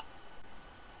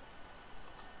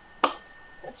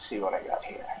 Let's see, where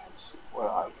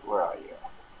are you?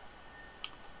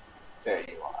 There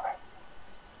you are.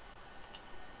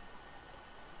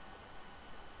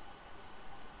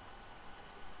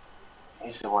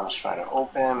 This is the one I was trying to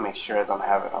open. Make sure I don't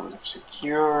have it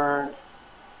unsecured.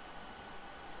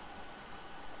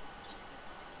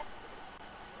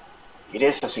 It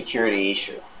is a security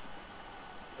issue.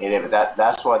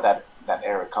 That's why that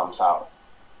error comes out.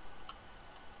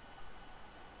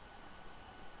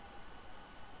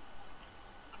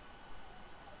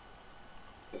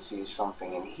 Let's see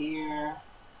something in here.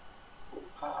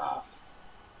 Path.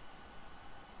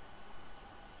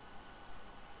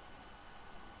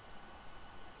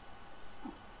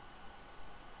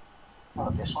 Oh,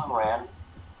 this one ran.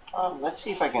 Let's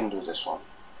see if I can do this one.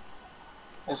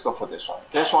 Let's go for this one.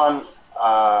 This one,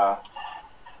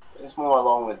 let's move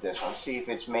along with this one. See if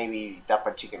it's maybe that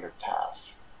particular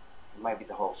task. It might be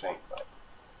the whole thing, but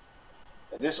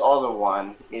this other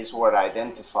one is where I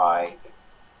identify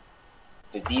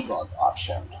the debug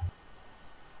option.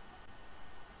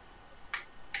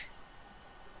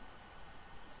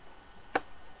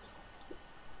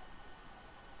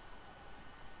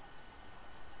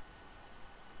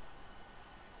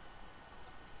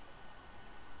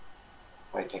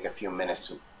 Might take a few minutes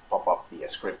to pop up the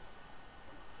script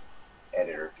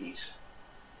editor piece.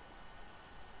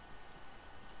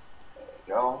 There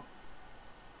we go.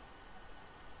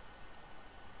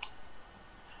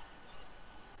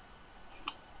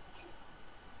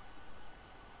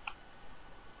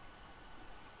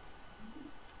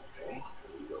 Okay, here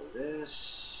we go.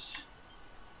 This.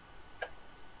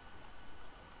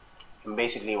 And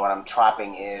basically what I'm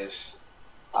trapping is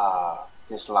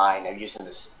this line. I'm using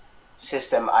this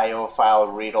system IO file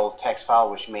read all text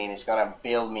file, which means it's gonna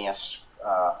build me a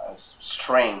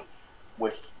string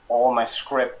with all my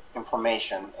script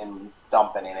information and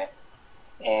dump it in it.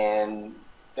 And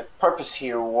the purpose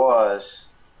here was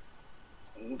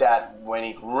that when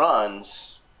it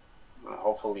runs,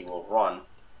 hopefully it will run,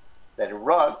 that it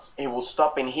runs, it will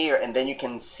stop in here, and then you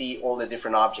can see all the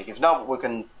different objects. If not, we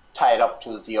can tie it up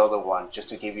to the other one just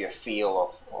to give you a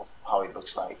feel of how it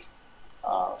looks like.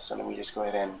 So let me just go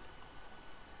ahead and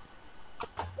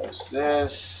close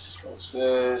this, close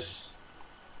this.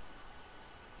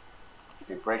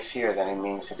 If it breaks here, then it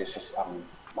means that this is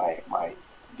my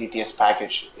DTS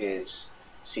package is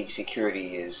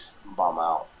security is bomb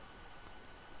out.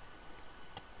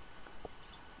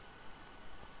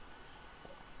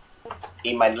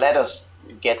 It might let us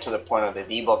get to the point of the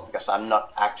debug because I'm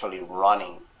not actually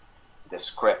running the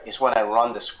script. It's when I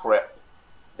run the script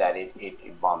that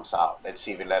it bombs out. Let's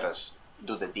see if it let us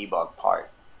do the debug part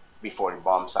before it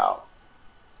bombs out.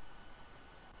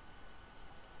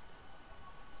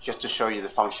 Just to show you the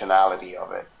functionality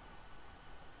of it.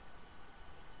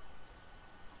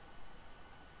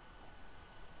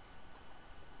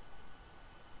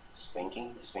 It's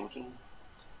thinking, it's thinking.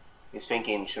 It's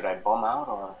thinking, should I bomb out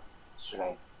or should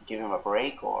I give him a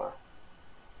break or?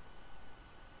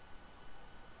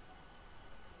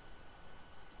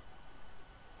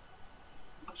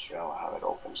 Not sure, I'll have it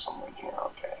open somewhere in here,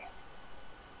 okay.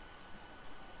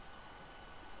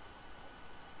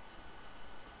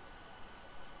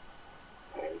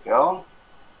 There we go.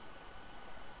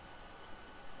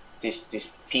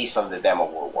 This piece of the demo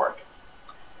will work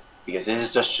because this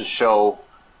is just to show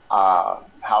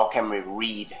how can we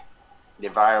read the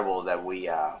variable that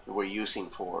we're using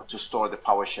to store the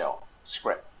PowerShell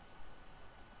script.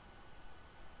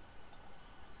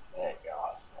 There you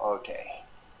go. Okay.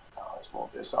 Now let's move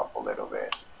this up a little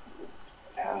bit.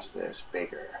 Enhance this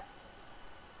bigger.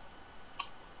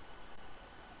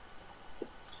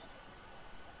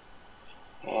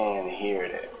 And here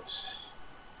it is.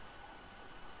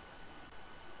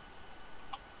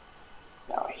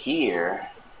 Now here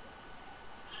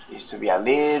used to be a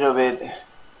little bit.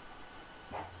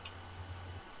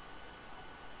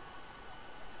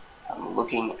 I'm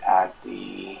looking at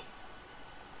the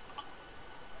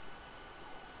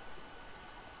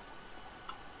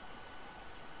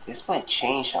this might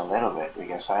change a little bit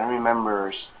because I remember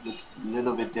a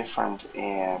little bit different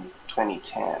in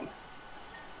 2010.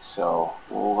 So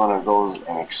we're gonna go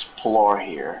and explore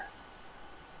here.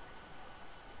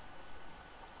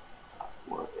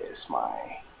 Where is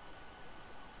my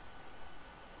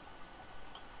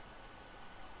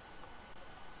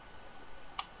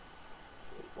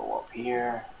go up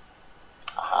here?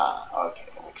 Aha, okay,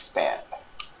 and expand.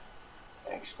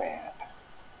 Expand.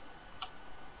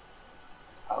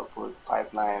 Output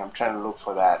pipeline. I'm trying to look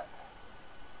for that.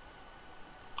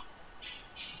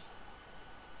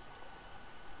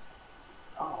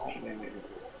 Oh, wait.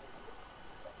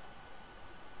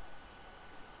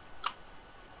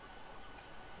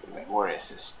 Where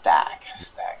is it? Stack.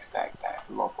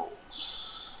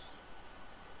 Locals.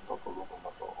 Local.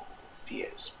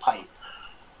 PS pipe.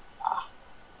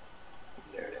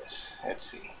 There it is. Let's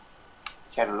see.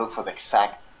 You have to look for the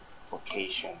exact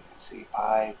location. Let's see,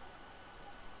 pipe.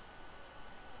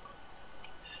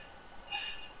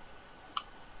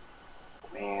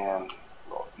 Man,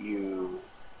 you.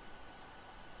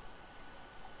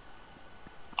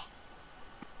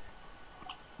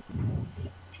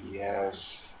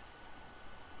 PS.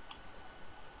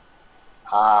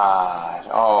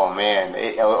 Oh man.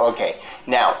 Okay.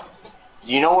 Now,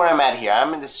 you know where I'm at here.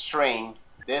 I'm in the string.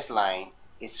 This line.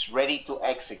 It's ready to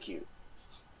execute.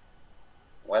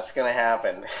 What's gonna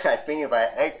happen? I think if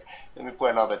let me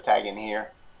put another tag in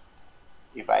here.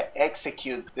 If I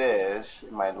execute this,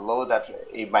 it might load that.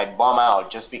 It might bomb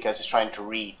out just because it's trying to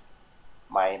read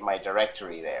my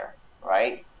directory there,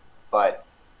 right? But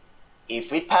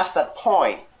if we pass that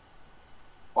point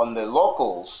on the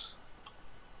locals,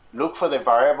 look for the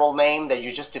variable name that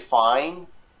you just defined.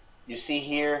 You see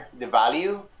here the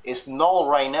value is null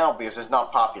right now because it's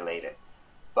not populated.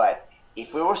 But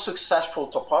if we were successful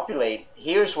to populate,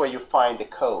 here's where you find the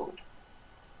code.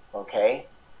 Okay?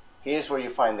 Here's where you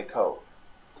find the code.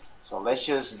 So let's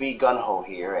just be gung-ho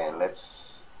here and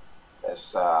let's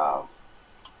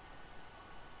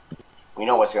we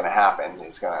know what's gonna happen.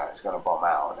 It's gonna bomb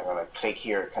out. I'm gonna click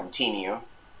here, continue,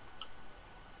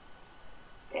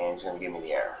 and it's gonna give me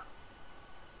the error.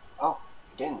 Oh,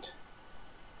 it didn't.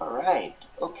 Alright,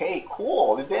 okay,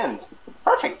 cool, it didn't.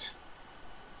 Perfect.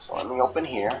 So let me open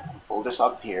here, pull this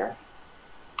up here.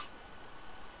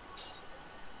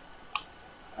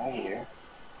 right here,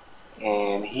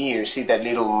 and here, see that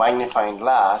little magnifying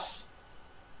glass?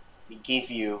 It gives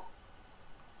you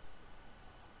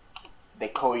the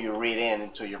code you read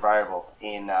into your variable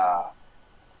in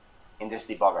this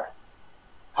debugger.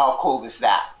 How cool is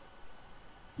that?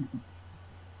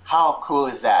 How cool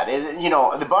is that? You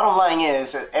know, the bottom line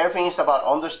is that everything is about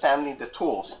understanding the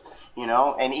tools, you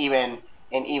know, and even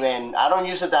I don't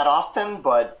use it that often,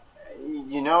 but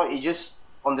you know, it just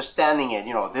understanding it,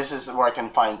 you know, this is where I can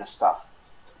find the stuff.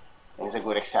 And it's a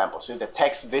good example. So the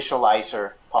text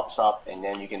visualizer pops up, and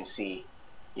then you can see,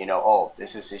 you know, oh,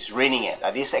 this is it's reading it.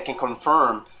 At least I can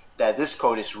confirm that this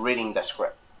code is reading the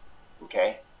script.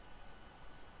 Okay.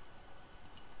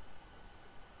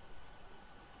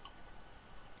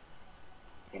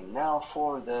 And now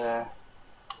for the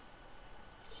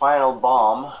final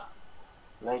bomb,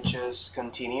 let's just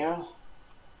continue.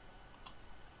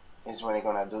 This is when you're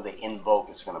gonna do the invoke.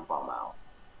 It's gonna bomb out.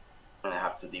 I'm gonna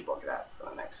have to debug that for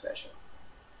the next session.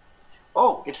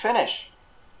 Oh, it finished.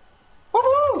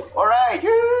 Woohoo! All right.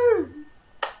 Woo!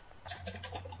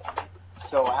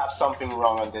 So I have something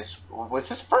wrong on this, which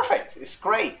is perfect. It's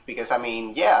great because I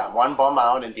mean, yeah, one bomb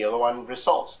out and the other one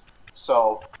results.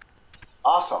 So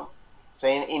awesome. So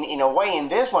in a way, in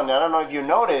this one, I don't know if you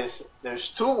notice, there's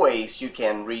two ways you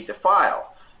can read the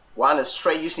file. One is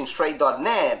straight using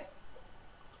straight.net.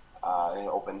 Let me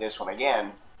open this one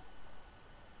again,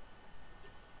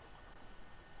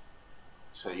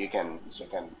 so you can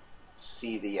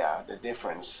see the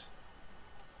difference.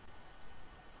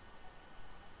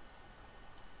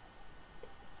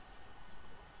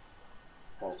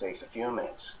 It takes a few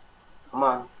minutes. Come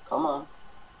on, come on.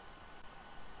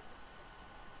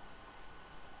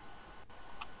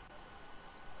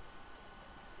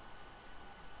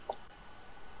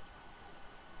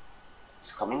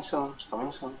 It's coming soon. It's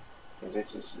coming soon.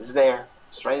 It's there.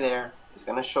 It's right there. It's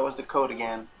gonna show us the code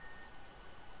again.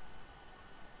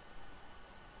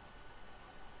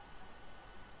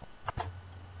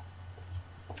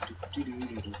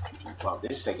 Wow,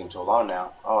 this is taking too long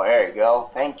now. Oh, there you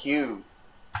go. Thank you.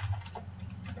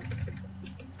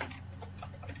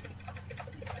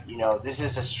 You know, this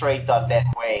is a straight.net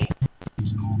way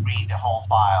to read the whole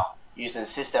file using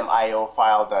system.io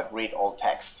file.read all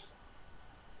text.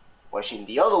 Which in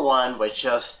the other one was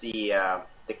just the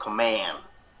command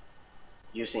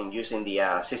using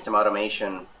the system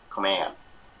automation command.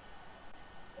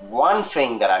 One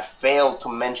thing that I failed to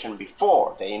mention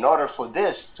before, that in order for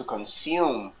this to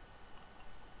consume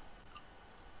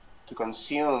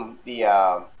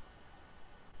the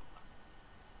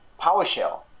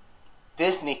PowerShell,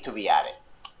 this needs to be added.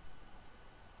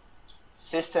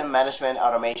 System management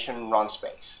automation run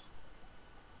space.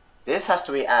 This has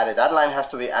to be added. That line has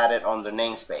to be added on the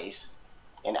namespace,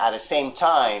 and at the same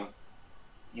time,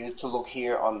 you need to look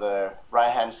here on the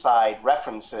right-hand side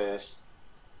references,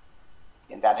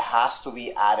 and that has to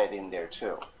be added in there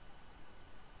too.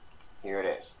 Here it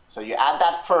is. So you add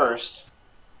that first,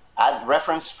 add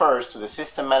reference first to the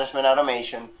system management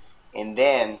automation, and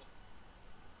then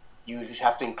you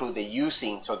have to include the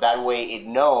using, so that way it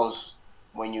knows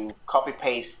when you copy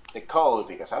paste the code,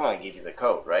 because I'm going to give you the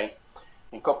code, right?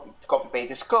 You copy paste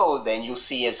this code, then you'll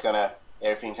see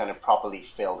everything's gonna properly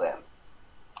fill in.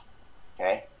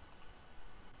 Okay.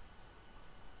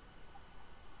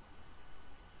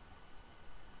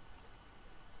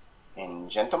 And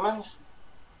gentlemen,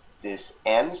 this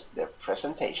ends the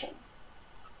presentation.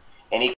 Any